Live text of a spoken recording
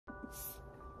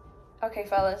Okay,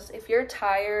 fellas, if you're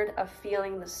tired of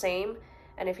feeling the same,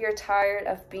 and if you're tired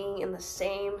of being in the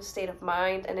same state of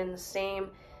mind and in the same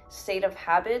state of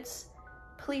habits,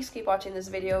 please keep watching this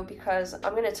video because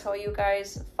I'm going to tell you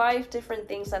guys 5 different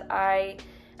things that I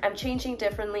am changing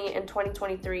differently in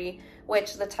 2023,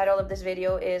 which the title of this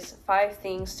video is 5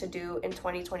 things to do in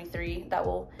 2023 that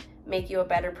will make you a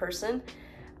better person.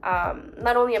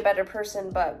 Not only a better person,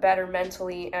 but better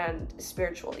mentally and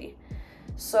spiritually.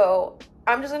 So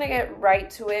I'm just gonna get right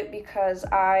to it because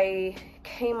I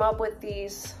came up with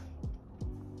these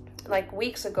like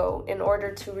weeks ago in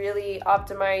order to really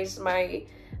optimize my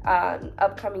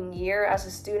upcoming year as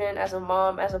a student, as a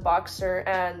mom, as a boxer,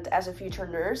 and as a future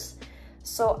nurse.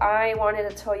 So I wanted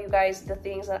to tell you guys the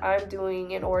things that I'm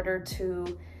doing in order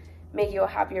to make you a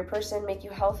happier person, make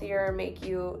you healthier, make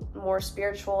you more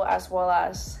spiritual, as well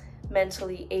as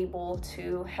mentally able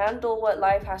to handle what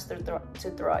life has to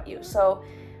throw at you. So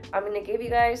I'm going to give you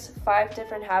guys 5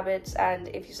 different habits, and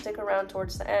if you stick around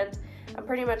towards the end, I'm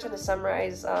pretty much going to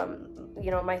summarize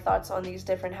my thoughts on these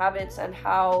different habits and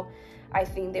how I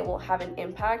think they will have an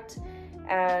impact.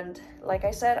 And like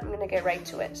I said, I'm going to get right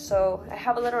to it. So I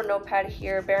have a little notepad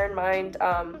here. Bear in mind,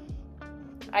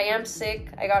 I am sick.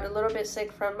 I got a little bit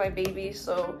sick from my baby,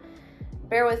 so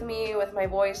bear with me with my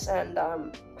voice, and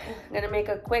I'm going to make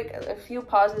a few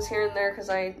pauses here and there because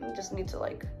I just need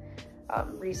to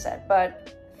reset.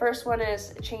 But first one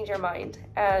is change your mind,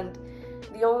 and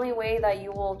the only way that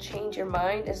you will change your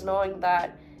mind is knowing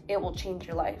that it will change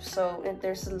your life. So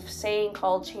there's a saying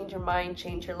called change your mind,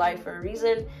 change your life for a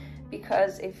reason,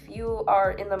 because if you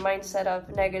are in the mindset of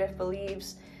negative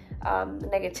beliefs,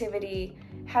 negativity,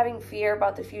 having fear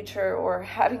about the future, or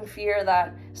having fear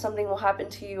that something will happen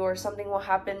to you or something will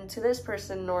happen to this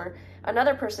person or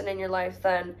another person in your life,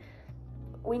 then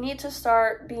we need to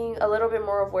start being a little bit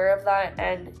more aware of that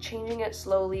and changing it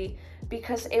slowly,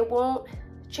 because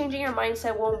changing your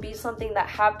mindset won't be something that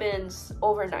happens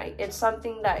overnight. It's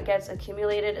something that gets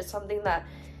accumulated. It's something that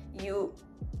you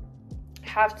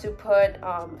have to put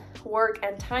work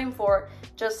and time for,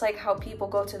 just like how people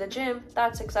go to the gym.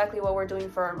 That's exactly what we're doing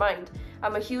for our mind.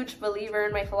 I'm a huge believer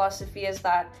in my philosophy is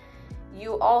that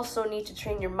you also need to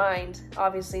train your mind,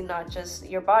 obviously not just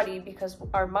your body, because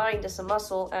our mind is a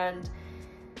muscle, and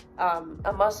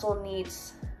a muscle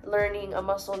needs learning, a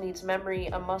muscle needs memory,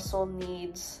 a muscle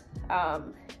needs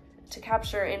to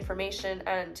capture information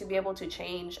and to be able to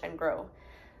change and grow.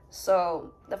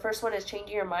 So the first one is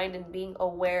changing your mind and being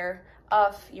aware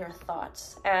of your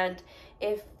thoughts. And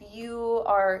if you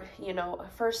are,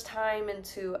 first time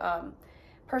into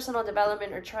personal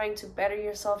development or trying to better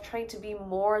yourself, trying to be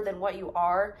more than what you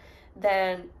are,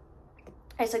 then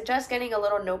I suggest getting a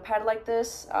little notepad like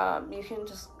this. You can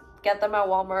just get them at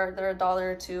Walmart. They're $1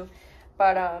 or $2.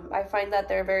 But I find that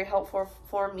they're very helpful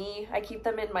for me. I keep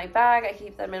them in my bag. I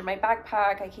keep them in my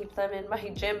backpack. I keep them in my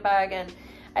gym bag. And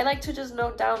I like to just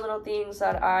note down little things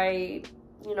that I,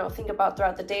 think about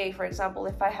throughout the day. For example,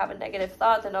 if I have a negative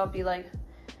thought, then I'll be like,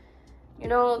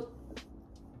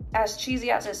 as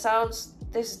cheesy as it sounds,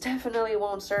 this definitely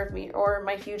won't serve me or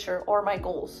my future or my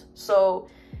goals. So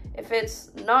if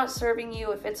it's not serving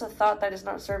you, if it's a thought that is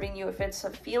not serving you, if it's a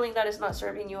feeling that is not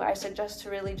serving you, I suggest to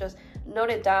really just note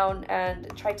it down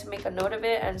and try to make a note of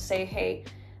it and say, hey,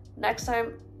 next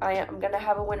time I'm going to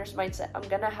have a winner's mindset. I'm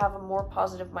going to have a more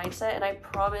positive mindset, and I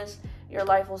promise your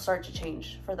life will start to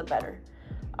change for the better.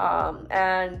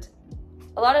 And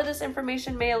a lot of this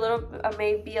information may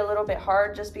be a little bit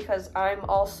hard, just because I'm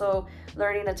also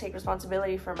learning to take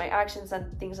responsibility for my actions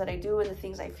and things that I do and the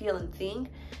things I feel and think.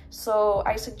 So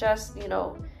I suggest,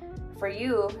 for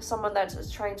you, someone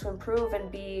that's trying to improve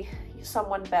and be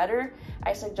someone better,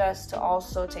 I suggest to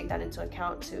also take that into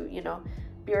account, to,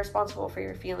 be responsible for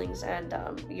your feelings and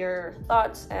your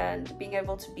thoughts, and being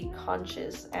able to be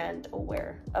conscious and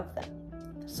aware of them.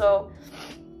 So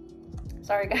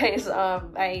sorry guys,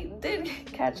 I did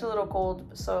catch a little cold.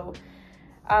 So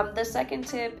the second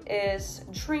tip is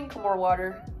drink more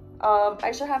water.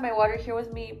 I should have my water here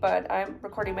with me, but I'm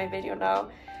recording my video now.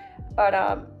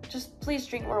 But just please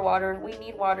drink more water. We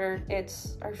need water.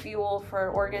 It's our fuel for our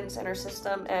organs and our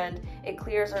system, and it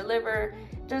clears our liver.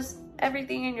 Just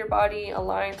everything in your body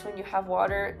aligns when you have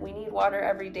water. We need water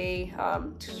every day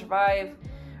to survive.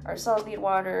 Our cells need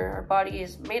water. Our body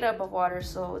is made up of water,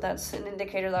 so that's an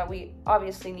indicator that we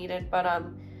obviously need it. But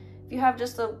if you have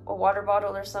just a water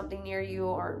bottle or something near you,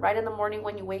 or right in the morning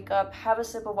when you wake up, have a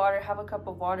sip of water, have a cup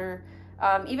of water.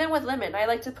 Even with lemon, I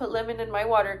like to put lemon in my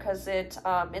water because it's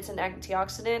an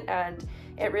antioxidant, and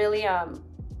it really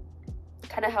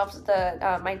kind of helps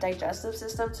my digestive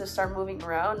system to start moving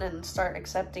around and start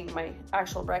accepting my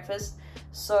actual breakfast.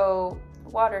 So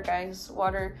water, guys,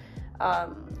 water.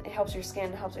 It helps your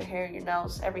skin, helps your hair, your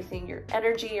nails, everything, your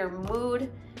energy, your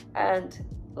mood. And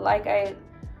like I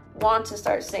want to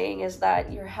start saying is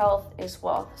that your health is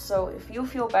wealth. So if you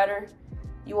feel better,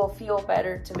 you will feel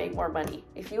better to make more money.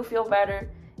 If you feel better,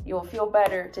 you will feel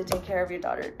better to take care of your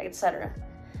daughter, etc.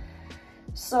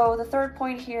 So the third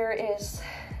point here is,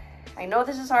 I know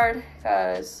this is hard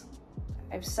because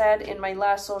I've said in my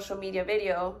last social media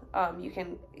video, you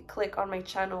can click on my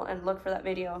channel and look for that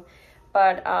video,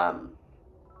 but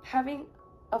having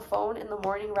a phone in the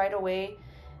morning right away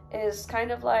is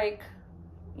kind of like,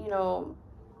 you know,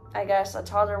 I guess a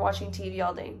toddler watching TV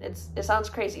all day. It sounds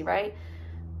crazy, right?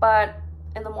 But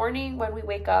in the morning when we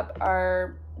wake up,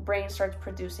 our brain starts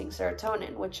producing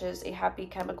serotonin, which is a happy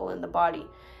chemical in the body.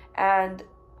 And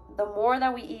the more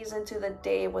that we ease into the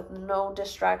day with no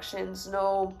distractions,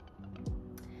 no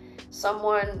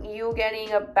you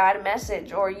getting a bad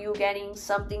message or you getting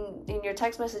something in your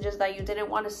text messages that you didn't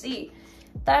want to see,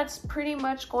 that's pretty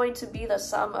much going to be the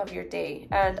sum of your day.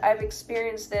 And I've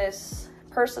experienced this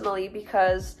personally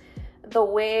because the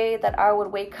way that I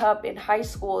would wake up in high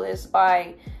school is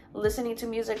by listening to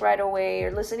music right away,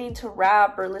 or listening to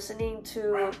rap, or listening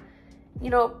to, you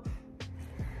know.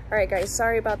 All right, guys,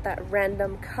 sorry about that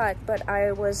random cut, but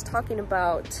I was talking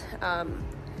about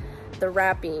the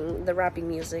rapping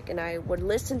music, and I would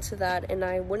listen to that and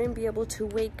I wouldn't be able to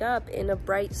wake up in a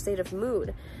bright state of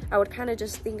mood. I would kind of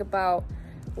just think about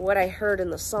what I heard in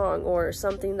the song or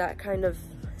something that kind of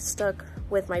stuck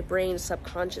with my brain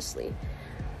subconsciously.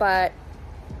 But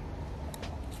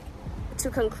to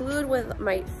conclude with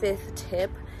my fifth tip,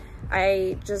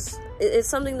 it's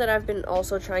something that I've been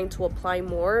also trying to apply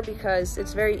more, because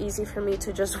it's very easy for me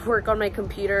to just work on my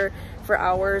computer for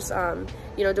hours,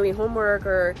 you know, doing homework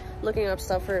or looking up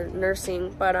stuff for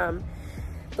nursing. But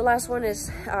the last one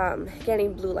is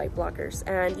getting blue light blockers,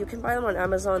 and you can buy them on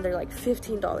Amazon. They're like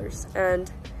 $15,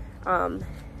 and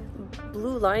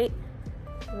blue light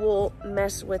will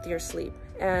mess with your sleep.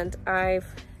 And I've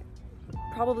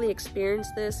probably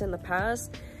experienced this in the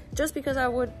past, just because I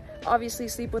would obviously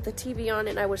sleep with the TV on,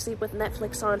 and I would sleep with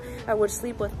Netflix on. I would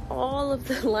sleep with all of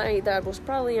the light that was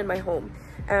probably in my home,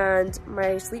 and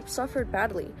my sleep suffered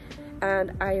badly.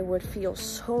 And I would feel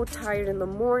so tired in the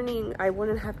morning. I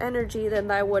wouldn't have energy. Then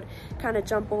that would kind of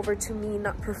jump over to me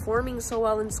not performing so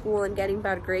well in school and getting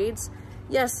bad grades.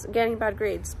 Yes, getting bad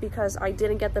grades because I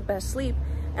didn't get the best sleep.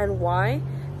 And why?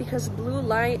 Because blue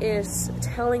light is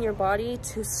telling your body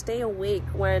to stay awake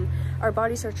when our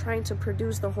bodies are trying to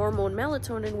produce the hormone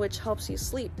melatonin, which helps you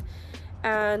sleep.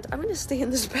 And I'm gonna stay in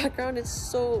this background, it's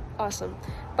so awesome.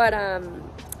 But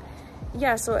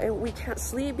yeah, so we can't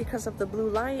sleep because of the blue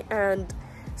light. And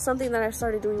something that I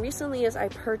started doing recently is I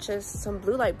purchased some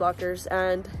blue light blockers,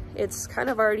 and it's kind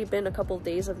of already been a couple of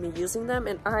days of me using them,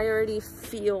 and I already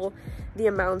feel the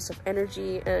amounts of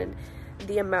energy and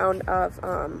the amount of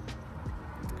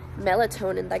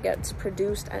melatonin that gets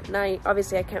produced at night.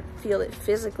 Obviously I can't feel it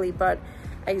physically, but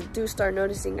I do start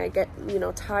noticing I get, you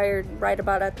know, tired right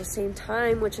about at the same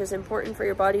time, which is important for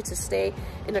your body to stay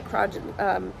in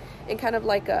a in kind of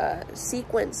like a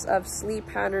sequence of sleep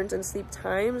patterns and sleep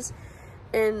times,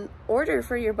 in order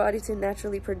for your body to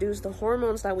naturally produce the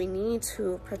hormones that we need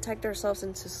to protect ourselves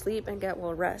into sleep and get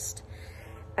well rest.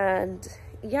 And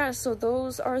yeah, so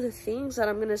those are the things that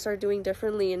I'm going to start doing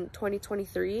differently in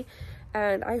 2023.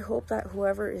 And I hope that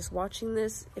whoever is watching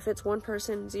this, if it's one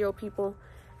person, 0 people,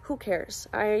 who cares?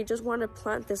 I just want to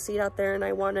plant this seed out there, and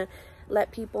I want to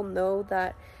let people know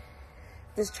that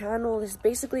this channel is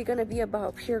basically going to be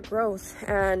about pure growth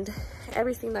and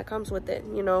everything that comes with it.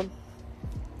 You know,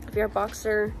 if you're a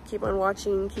boxer, keep on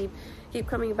watching, keep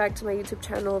coming back to my YouTube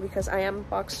channel, because I am a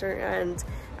boxer and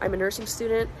I'm a nursing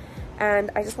student.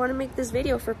 And I just want to make this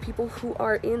video for people who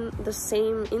are in the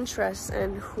same interests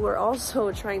and who are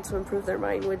also trying to improve their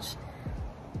mind, which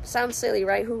sounds silly,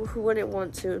 right? Who wouldn't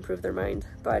want to improve their mind?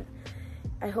 But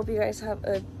I hope you guys have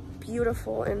a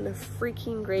beautiful and a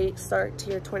freaking great start to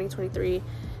your 2023,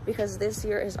 because this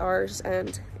year is ours,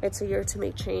 and it's a year to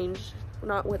make change,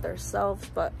 not with ourselves,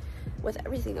 but with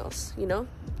everything else, you know?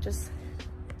 Just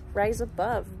rise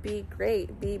above, be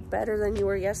great, be better than you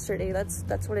were yesterday.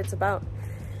 That's what it's about.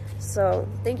 So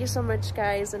thank you so much,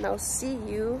 guys, and I'll see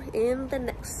you in the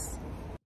next